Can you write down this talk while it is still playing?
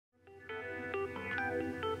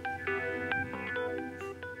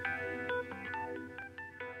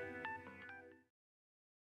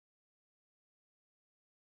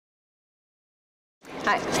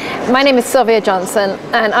Hi, my name is Sylvia Johnson,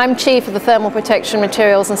 and I'm Chief of the Thermal Protection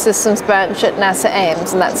Materials and Systems Branch at NASA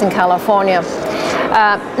Ames, and that's in California.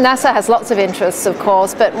 NASA has lots of interests, of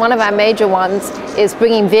course, but one of our major ones is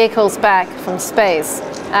bringing vehicles back from space.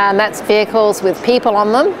 And that's vehicles with people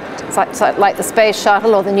on them, like the Space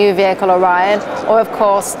Shuttle or the new vehicle Orion, or of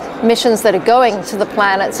course missions that are going to the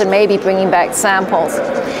planets and maybe bringing back samples.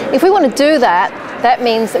 If we want to do that, that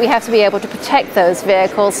means that we have to be able to protect those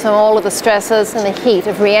vehicles from all of the stresses and the heat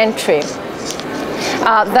of re-entry.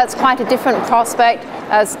 That's quite a different prospect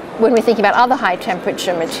as when we're thinking about other high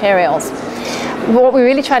temperature materials. What we're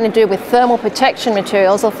really trying to do with thermal protection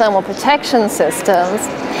materials or thermal protection systems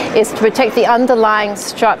is to protect the underlying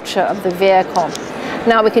structure of the vehicle.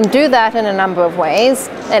 Now, we can do that in a number of ways,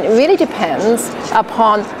 and it really depends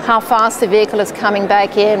upon how fast the vehicle is coming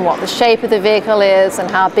back in, what the shape of the vehicle is, and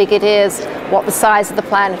how big it is, what the size of the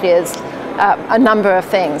planet is, a number of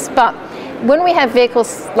things. But when we have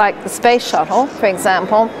vehicles like the Space Shuttle, for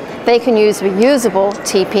example, they can use reusable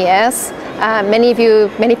TPS.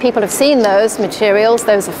 Many people have seen those materials.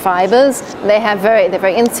 Those are fibers. They're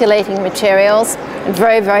very insulating materials and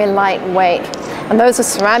very, very lightweight. And those are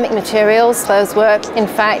ceramic materials. Those were, in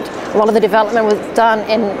fact, a lot of the development was done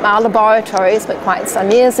in our laboratories, but quite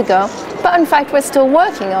some years ago. But in fact, we're still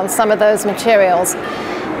working on some of those materials.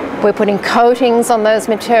 We're putting coatings on those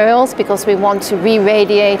materials because we want to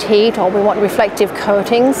re-radiate heat, or we want reflective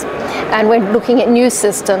coatings. And we're looking at new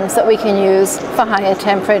systems that we can use for higher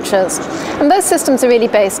temperatures. And those systems are really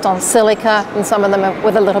based on silica, and some of them are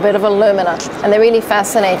with a little bit of alumina. And they're really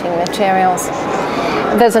fascinating materials.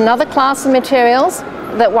 There's another class of materials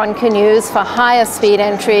that one can use for higher speed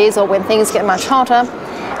entries or when things get much hotter,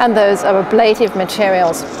 and those are ablative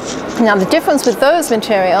materials. Now, the difference with those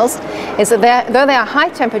materials is that though they are high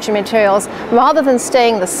temperature materials, rather than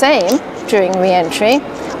staying the same during re-entry,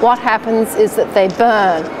 what happens is that they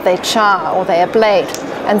burn, they char, or they ablate.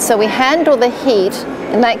 And so we handle the heat,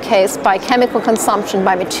 in that case, by chemical consumption,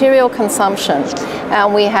 by material consumption.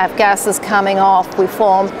 And we have gases coming off, we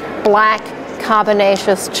form black,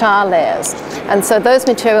 carbonaceous char layers. And so those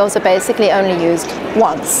materials are basically only used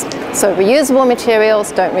once. So reusable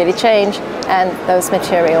materials don't really change, and those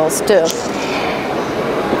materials do.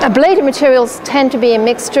 Ablative materials tend to be a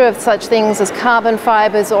mixture of such things as carbon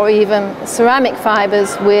fibers or even ceramic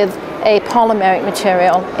fibers with a polymeric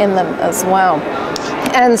material in them as well.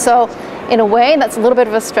 And so in a way, that's a little bit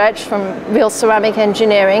of a stretch from real ceramic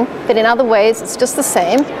engineering, but in other ways, it's just the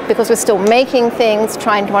same because we're still making things,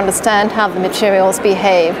 trying to understand how the materials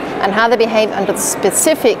behave and how they behave under the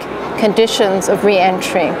specific conditions of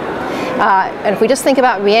re-entry. And if we just think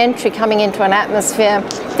about re-entry coming into an atmosphere,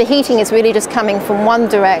 the heating is really just coming from one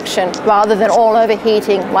direction rather than all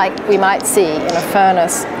overheating like we might see in a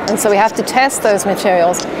furnace. And so we have to test those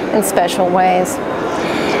materials in special ways.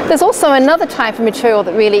 There's also another type of material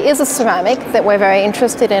that really is a ceramic that we're very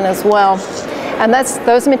interested in as well, and that's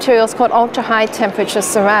those materials called ultra-high temperature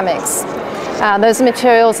ceramics. Those are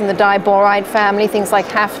materials in the diboride family, things like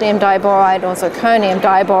hafnium diboride or zirconium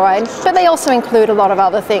diboride, but they also include a lot of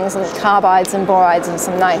other things, and carbides and borides and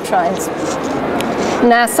some nitrides.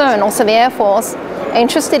 NASA and also the Air Force are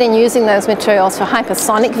interested in using those materials for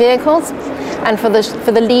hypersonic vehicles and for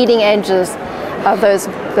the leading edges of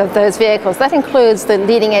those vehicles. That includes the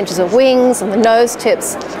leading edges of wings and the nose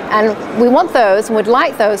tips, and we want those and would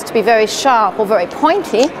like those to be very sharp or very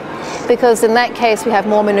pointy, because in that case we have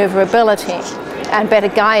more maneuverability and better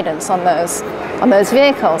guidance on those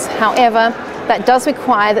vehicles. However, that does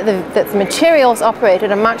require that the materials operate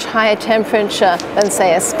at a much higher temperature than,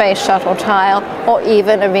 say, a space shuttle tile or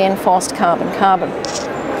even a reinforced carbon-carbon.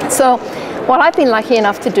 So what I've been lucky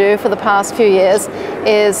enough to do for the past few years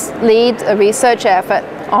is lead a research effort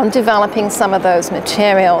on developing some of those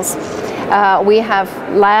materials. We have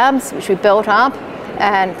labs which we built up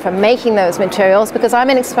and for making those materials, because I'm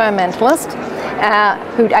an experimentalist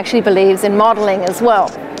who actually believes in modeling as well.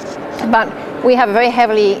 But we have a very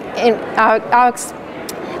heavily,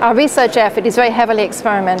 our research effort is very heavily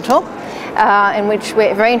experimental, in which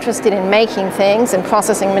we're very interested in making things and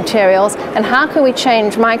processing materials, and how can we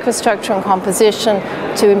change microstructure and composition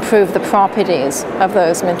to improve the properties of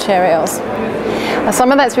those materials.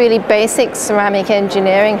 Some of that's really basic ceramic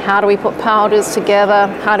engineering. How do we put powders together?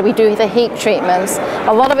 How do we do the heat treatments?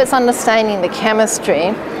 A lot of it's understanding the chemistry,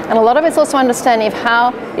 and a lot of it's also understanding of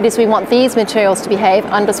how it is we want these materials to behave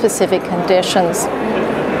under specific conditions.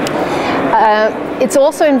 It's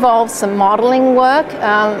also involved some modeling work,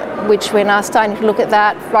 which we're now starting to look at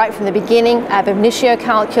that right from the beginning, ab initio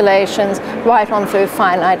calculations, right on through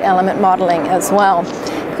finite element modeling as well.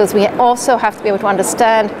 because we also have to be able to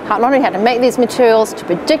understand not only how to make these materials, to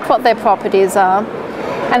predict what their properties are,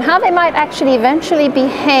 and how they might actually eventually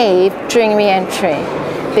behave during re-entry,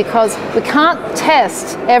 because we can't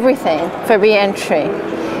test everything for re-entry.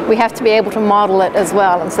 We have to be able to model it as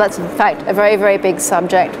well, and so that's in fact a very, very big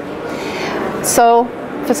subject. So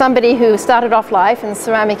for somebody who started off life in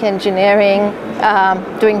ceramic engineering,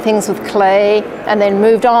 doing things with clay, and then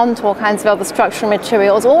moved on to all kinds of other structural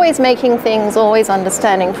materials, always making things, always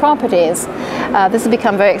understanding properties, this has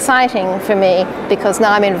become very exciting for me, because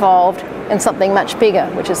now I'm involved in something much bigger,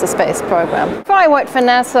 which is the space program. Before I worked for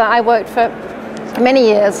NASA, I worked for many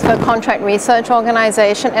years for a contract research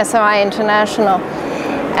organization, SRI International.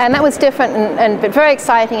 And that was different, but very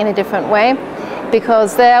exciting in a different way,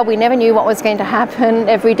 because there we never knew what was going to happen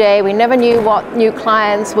every day. We never knew what new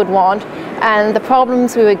clients would want, and the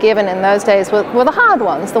problems we were given in those days were the hard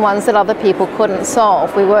ones, the ones that other people couldn't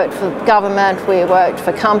solve. We worked for government, we worked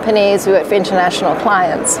for companies, we worked for international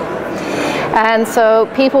clients. And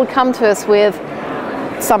so people would come to us with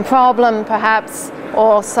some problem perhaps,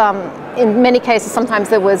 or in many cases sometimes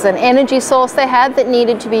there was an energy source they had that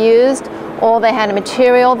needed to be used, or they had a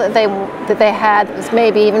material that they had that was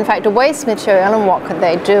maybe even in fact a waste material, and what could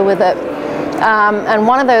they do with it. And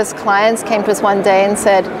one of those clients came to us one day and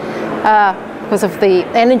said, because of the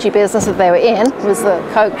energy business that they were in, was the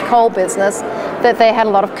coal business, that they had a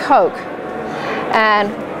lot of coke, and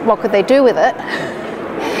what could they do with it?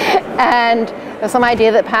 And there's some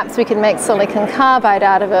idea that perhaps we could make silicon carbide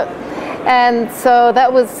out of it. And so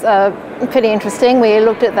that was pretty interesting. We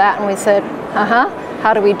looked at that and we said,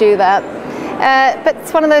 how do we do that? But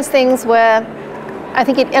it's one of those things where I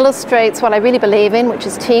think it illustrates what I really believe in, which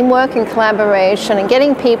is teamwork and collaboration, and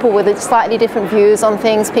getting people with slightly different views on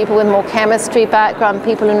things, people with more chemistry background,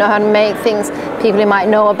 people who know how to make things, people who might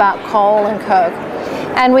know about coal and coke.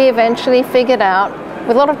 And we eventually figured out,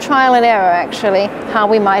 with a lot of trial and error actually, how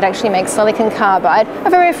we might actually make silicon carbide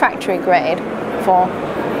of a refractory grade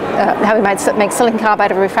how we might make silicon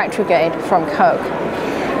carbide of a refractory grade from coke.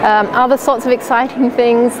 Other sorts of exciting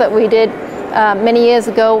things that we did many years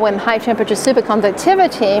ago, when high temperature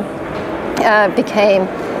superconductivity became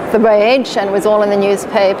the rage and was all in the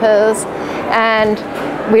newspapers, and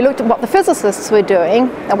we looked at what the physicists were doing,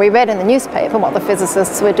 and we read in the newspaper what the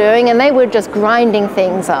physicists were doing, and they were just grinding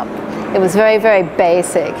things up. It was very, very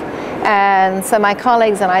basic. And so my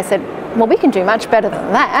colleagues and I said, well, we can do much better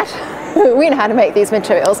than that. We know how to make these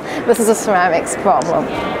materials. This is a ceramics problem.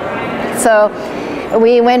 So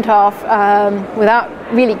we went off without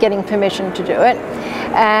really getting permission to do it,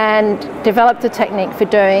 and developed a technique for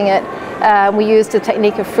doing it. We used a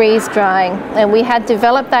technique of freeze drying, and we had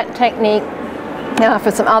developed that technique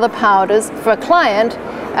for some other powders for a client,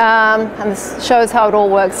 and this shows how it all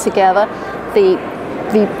works together.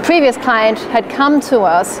 The previous client had come to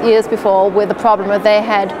us years before with the problem of they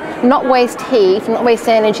had not waste heat, not waste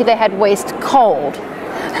energy, they had waste cold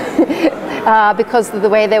because of the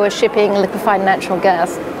way they were shipping liquefied natural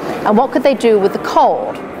gas. And what could they do with the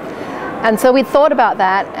cold? And so we thought about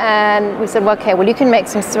that, and we said, well, okay, well, you can make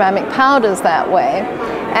some ceramic powders that way.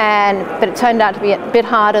 But it turned out to be a bit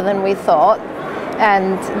harder than we thought.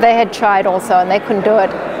 And they had tried also, and they couldn't do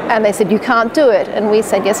it. And they said, you can't do it. And we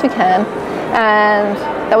said, yes, we can. And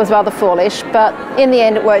that was rather foolish, but in the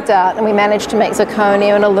end it worked out, and we managed to make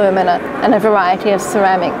zirconia and alumina and a variety of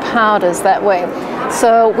ceramic powders that way.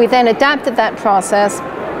 So we then adapted that process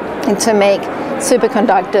to make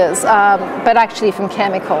superconductors, but actually from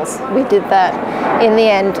chemicals. We did that in the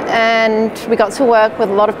end, and we got to work with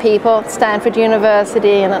a lot of people at Stanford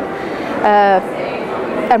University, and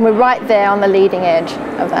we're right there on the leading edge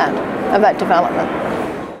of that development.